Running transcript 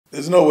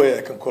There's no way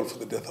I can call for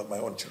the death of my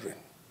own children.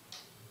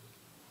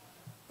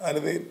 And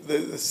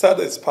the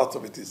saddest part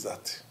of it is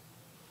that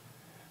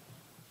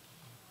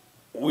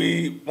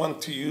we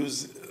want to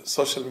use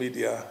social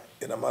media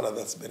in a manner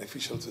that's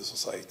beneficial to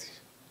society.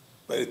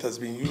 But it has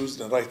been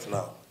used right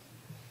now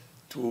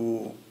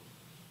to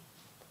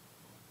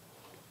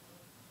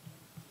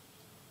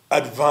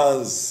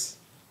advance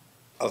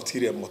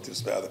ulterior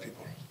motives by other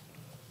people.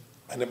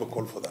 I never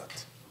called for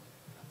that.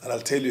 And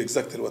I'll tell you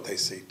exactly what I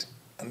said.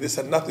 And this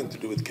had nothing to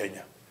do with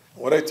Kenya.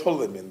 What I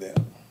told them in there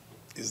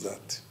is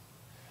that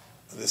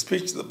the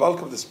speech, the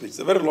bulk of the speech,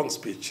 a very long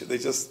speech,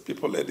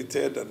 people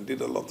edited and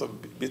did a lot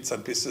of bits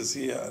and pieces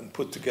here and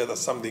put together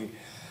something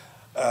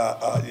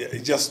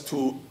just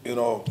to,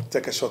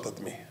 take a shot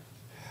at me.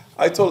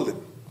 I told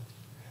them,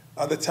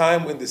 at the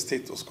time when the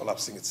state was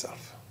collapsing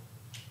itself,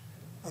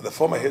 and the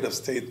former head of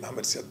state,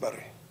 Mohammed Siad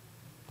Barre,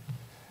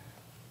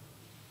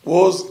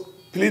 was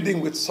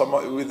pleading with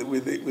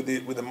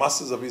the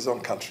masses of his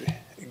own country,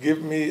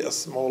 give me a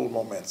small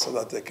moment so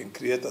that I can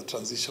create a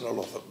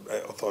transitional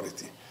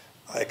authority.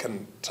 I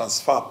can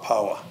transfer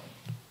power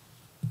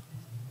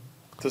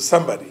to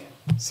somebody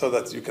so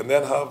that you can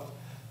then have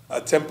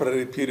a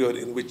temporary period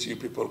in which you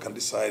people can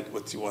decide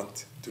what you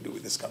want to do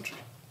with this country.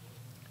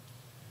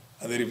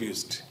 And they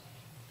refused.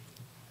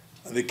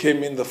 And they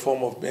came in the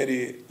form of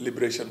many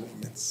liberation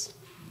movements.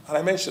 And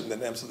I mentioned the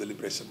names of the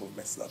liberation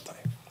movements that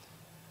time.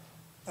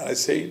 And I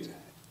said,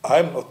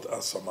 I'm not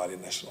a Somali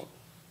national.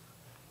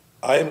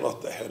 I am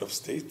not the head of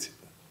state.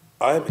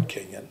 I am a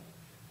Kenyan.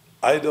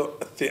 I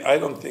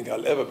don't think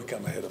I'll ever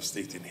become a head of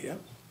state in here.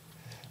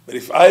 But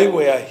if I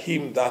were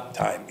him that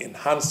time, in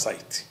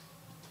hindsight,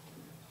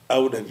 I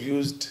would have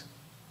used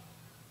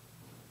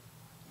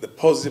the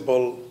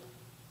possible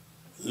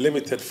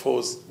limited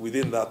force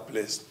within that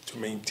place to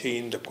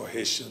maintain the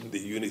cohesion, the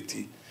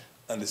unity,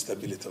 and the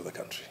stability of the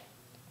country,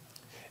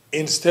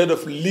 instead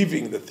of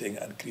leaving the thing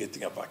and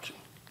creating a vacuum.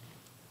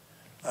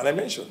 And I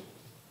mentioned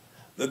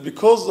that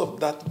because of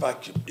that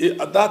vacuum,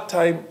 at that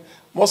time,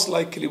 most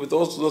likely with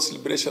those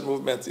liberation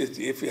movements,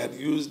 if he had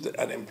used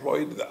and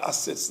employed the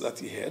assets that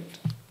he had,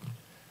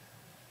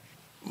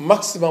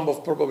 maximum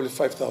of probably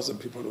 5,000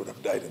 people would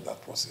have died in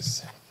that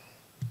process.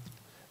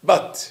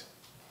 But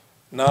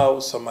now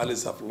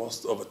Somalis have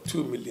lost over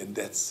 2 million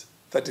deaths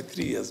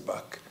 33 years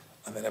back,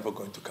 and they're never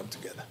going to come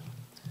together.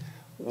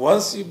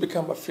 Once you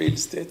become a failed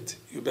state,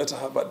 you better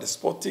have a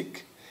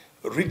despotic,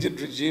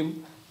 rigid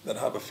regime than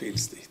have a failed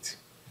state.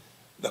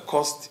 The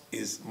cost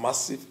is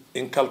massive,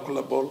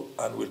 incalculable,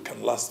 and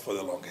can last for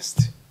the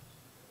longest.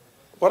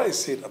 What I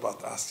said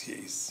about us here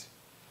is,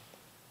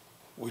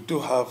 we do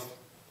have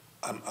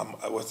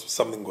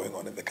something going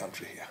on in the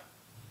country here.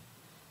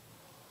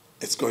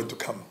 It's going to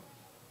come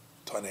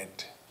to an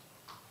end.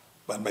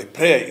 But my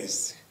prayer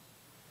is,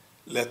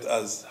 let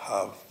us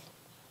have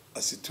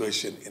a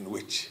situation in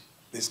which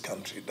this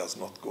country does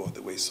not go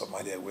the way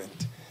Somalia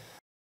went,